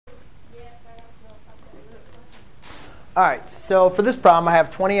All right, so for this problem, I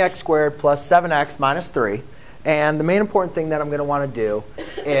have 20x squared plus 7x minus 3. And the main important thing that I'm going to want to do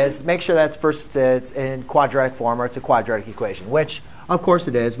is make sure that first it's in quadratic form, or it's a quadratic equation, which, of course,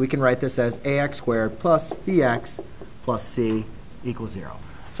 it is. We can write this as ax squared plus bx plus c equals 0.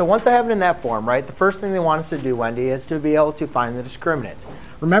 So once I have it in that form, right, the first thing they want us to do, Wendy, is to be able to find the discriminant.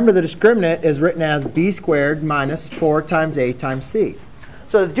 Remember, the discriminant is written as b squared minus 4 times a times c.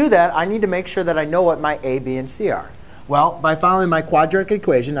 So to do that, I need to make sure that I know what my a, b, and c are. Well, by following my quadratic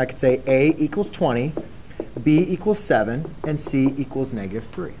equation, I could say a equals 20, b equals 7, and c equals negative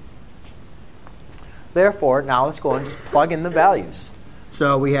 3. Therefore, now let's go and just plug in the values.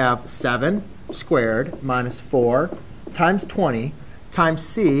 So we have 7 squared minus 4 times 20 times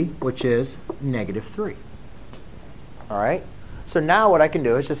c, which is negative 3. All right? So now what I can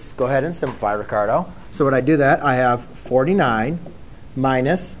do is just go ahead and simplify, Ricardo. So when I do that, I have 49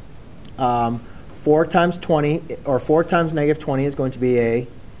 minus 4 times 20, or 4 times negative 20 is going to be a,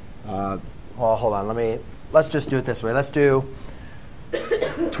 well, hold on. Let's just do it this way. Let's do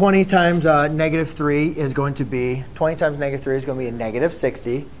 20 times negative 3 is going to be, 20 times negative 3 is going to be a negative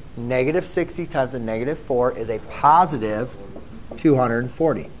 60. Negative 60 times a negative 4 is a positive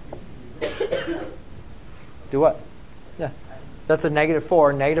 240. Do what? Yeah. That's a negative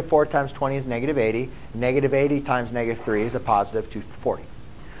 4. Negative 4 times 20 is negative 80. Negative 80 times negative 3 is a positive 240.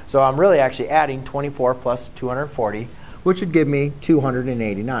 So I'm really actually adding 24 plus 240, which would give me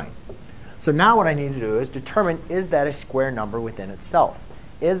 289. So now what I need to do is determine, is that a square number within itself?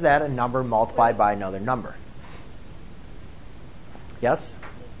 Is that a number multiplied by another number? Yes?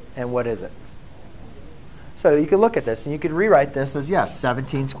 And what is it? So you could look at this, and you could rewrite this as, yes,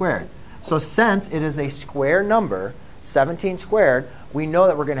 17 squared. So since it is a square number, 17 squared, we know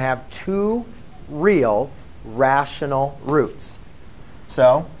that we're going to have 2 real rational roots.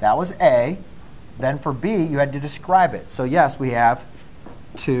 So that was A. Then for B, you had to describe it. So yes, we have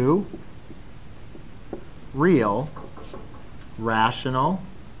 2 real rational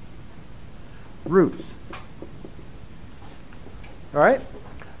roots. All right?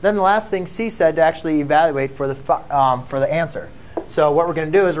 Then the last thing C said to actually evaluate for the answer. So what we're going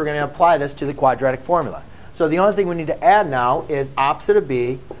to do is we're going to apply this to the quadratic formula. So the only thing we need to add now is opposite of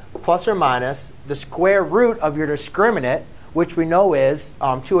B plus or minus the square root of your discriminant, which we know is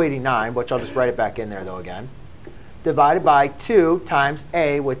 289, which I'll just write it back in there, though, again, divided by 2 times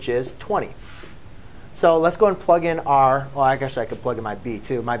A, which is 20. So let's go and plug in our, well, I guess I could plug in my B,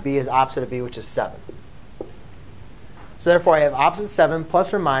 too. My B is opposite of B, which is 7. So therefore, I have opposite 7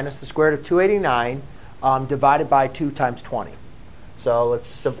 plus or minus the square root of 289 divided by 2 times 20. So let's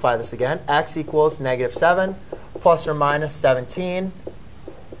simplify this again. X equals negative 7 plus or minus 17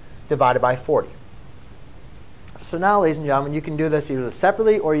 divided by 40. So now, ladies and gentlemen, you can do this either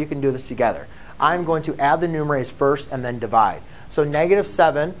separately or you can do this together. I'm going to add the numerators first and then divide. So negative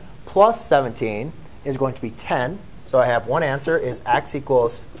 7 plus 17 is going to be 10. So I have one answer is x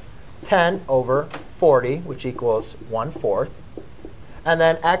equals 10 over 40, which equals 1/4. And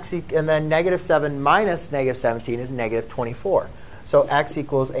then negative 7 minus negative 17 is negative 24. So x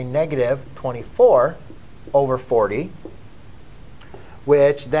equals a negative 24 over 40,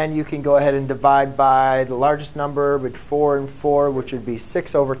 which then you can go ahead and divide by the largest number with 4 and 4, which would be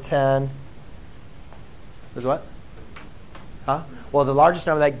 6 over 10. Is what? Huh? Well, the largest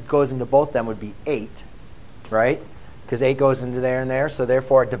number that goes into both of them would be 8, right? Because 8 goes into there and there. So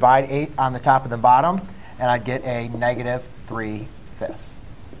therefore, divide 8 on the top and the bottom, and I'd get a negative 3/5.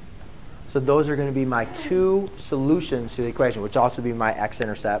 So those are going to be my 2 solutions to the equation, which also be my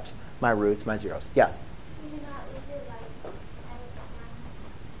x-intercepts, my roots, my zeros. Yes?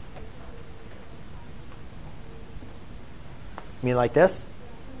 You mean like this?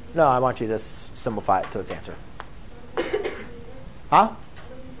 No, I want you to simplify it to its answer. Huh?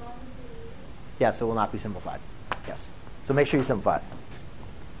 Yes, it will not be simplified. Yes. So make sure you simplify it.